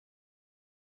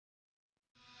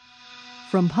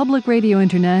From Public Radio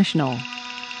International,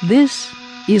 this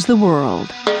is The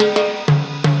World.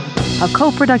 A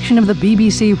co-production of the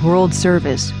BBC World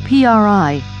Service,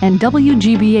 PRI, and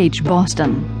WGBH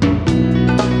Boston.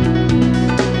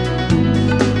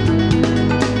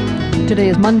 Today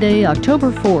is Monday,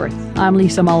 October 4th. I'm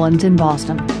Lisa Mullins in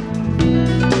Boston.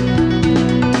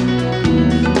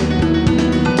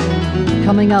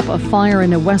 Coming up, a fire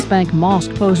in a West Bank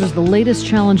mosque poses the latest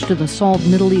challenge to the stalled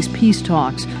Middle East peace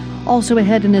talks. Also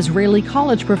ahead, an Israeli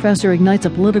college professor ignites a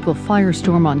political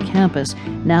firestorm on campus.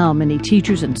 Now many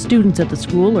teachers and students at the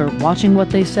school are watching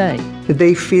what they say.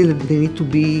 They feel that they need to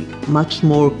be much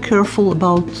more careful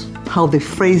about how they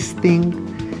phrase things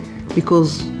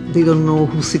because they don't know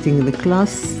who's sitting in the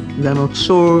class. They're not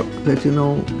sure that,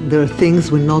 there are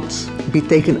things will not be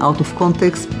taken out of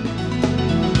context.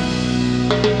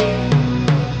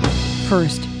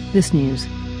 First, this news.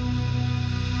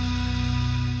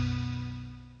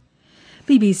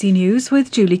 BBC News with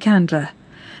Julie Candler.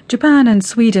 Japan and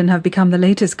Sweden have become the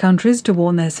latest countries to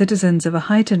warn their citizens of a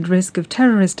heightened risk of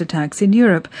terrorist attacks in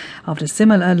Europe after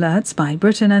similar alerts by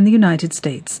Britain and the United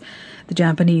States. The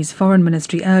Japanese Foreign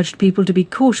Ministry urged people to be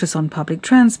cautious on public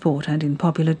transport and in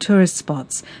popular tourist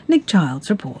spots. Nick Childs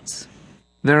reports.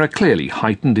 There are clearly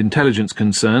heightened intelligence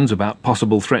concerns about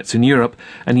possible threats in Europe,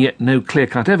 and yet no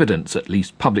clear-cut evidence, at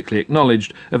least publicly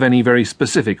acknowledged, of any very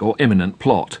specific or imminent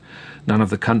plot. None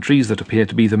of the countries that appear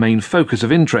to be the main focus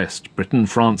of interest, Britain,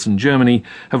 France and Germany,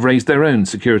 have raised their own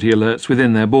security alerts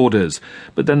within their borders,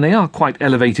 but then they are quite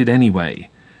elevated anyway.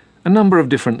 A number of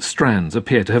different strands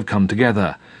appear to have come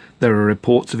together. There are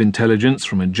reports of intelligence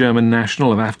from a German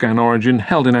national of Afghan origin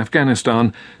held in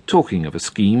Afghanistan talking of a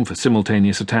scheme for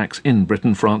simultaneous attacks in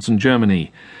Britain, France and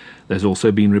Germany. There's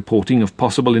also been reporting of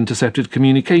possible intercepted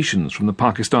communications from the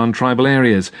Pakistan tribal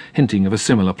areas, hinting of a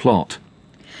similar plot.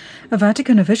 A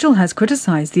Vatican official has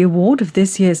criticised the award of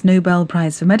this year's Nobel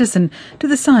Prize for Medicine to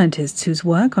the scientists whose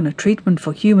work on a treatment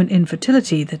for human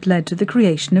infertility that led to the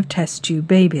creation of test tube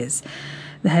babies.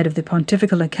 The head of the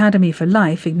Pontifical Academy for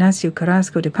Life, Ignacio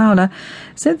Carrasco de Paula,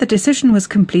 said the decision was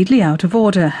completely out of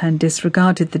order and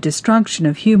disregarded the destruction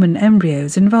of human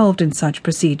embryos involved in such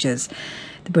procedures.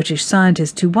 The British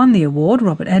scientist who won the award,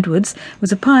 Robert Edwards,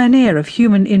 was a pioneer of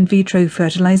human in vitro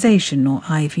fertilisation, or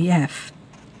IVF.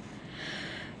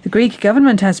 The Greek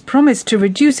government has promised to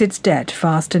reduce its debt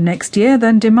faster next year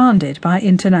than demanded by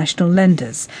international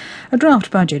lenders. A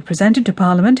draft budget presented to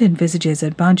Parliament envisages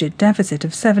a budget deficit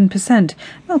of 7%.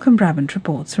 Malcolm Brabant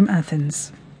reports from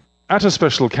Athens. At a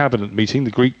special cabinet meeting,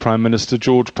 the Greek Prime Minister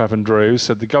George Papandreou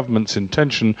said the government's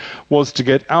intention was to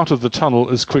get out of the tunnel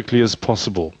as quickly as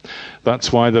possible.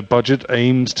 That's why the budget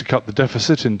aims to cut the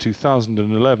deficit in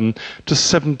 2011 to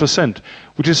 7%,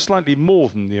 which is slightly more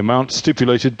than the amount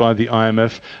stipulated by the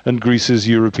IMF and Greece's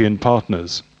European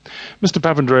partners. Mr.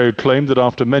 Papandreou claimed that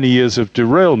after many years of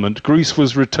derailment, Greece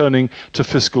was returning to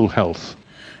fiscal health.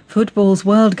 Football's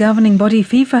world governing body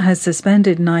FIFA has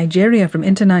suspended Nigeria from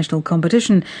international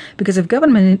competition because of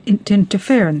government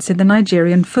interference in the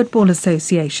Nigerian Football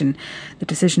Association. The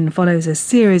decision follows a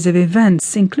series of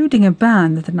events, including a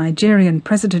ban that the Nigerian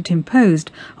president imposed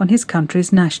on his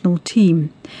country's national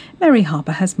team. Mary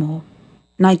Harper has more.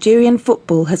 Nigerian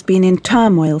football has been in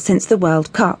turmoil since the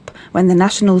World Cup, when the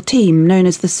national team, known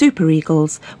as the Super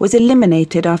Eagles, was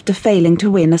eliminated after failing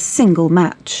to win a single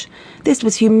match. This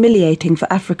was humiliating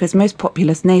for Africa's most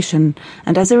populous nation,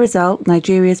 and as a result,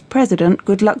 Nigeria's president,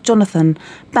 Goodluck Jonathan,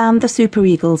 banned the Super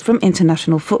Eagles from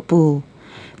international football.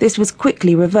 This was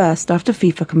quickly reversed after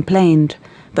FIFA complained,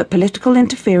 but political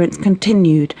interference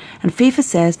continued, and FIFA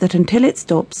says that until it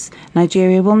stops,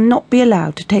 Nigeria will not be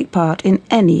allowed to take part in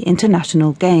any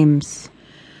international games.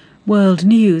 World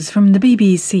News from the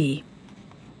BBC.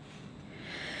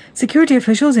 Security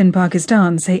officials in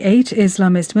Pakistan say 8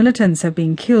 Islamist militants have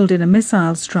been killed in a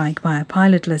missile strike by a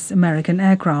pilotless American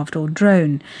aircraft or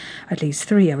drone. At least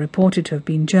 3 are reported to have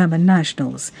been German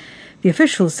nationals. The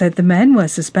officials said the men were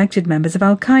suspected members of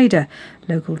Al-Qaeda.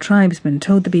 Local tribesmen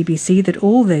told the BBC that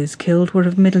all those killed were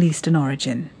of Middle Eastern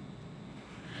origin.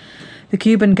 The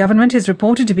Cuban government is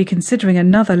reported to be considering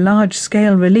another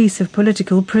large-scale release of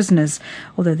political prisoners,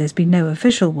 although there's been no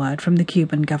official word from the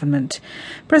Cuban government.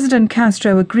 President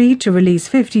Castro agreed to release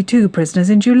 52 prisoners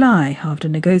in July after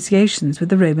negotiations with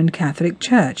the Roman Catholic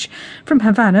Church. From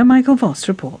Havana, Michael Voss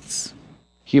reports.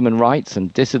 Human rights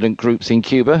and dissident groups in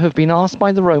Cuba have been asked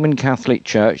by the Roman Catholic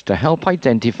Church to help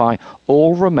identify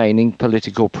all remaining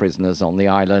political prisoners on the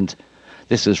island.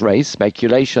 This has raised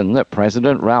speculation that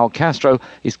President Raul Castro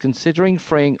is considering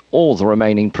freeing all the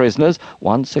remaining prisoners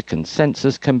once a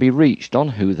consensus can be reached on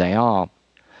who they are.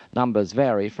 Numbers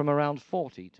vary from around 40 to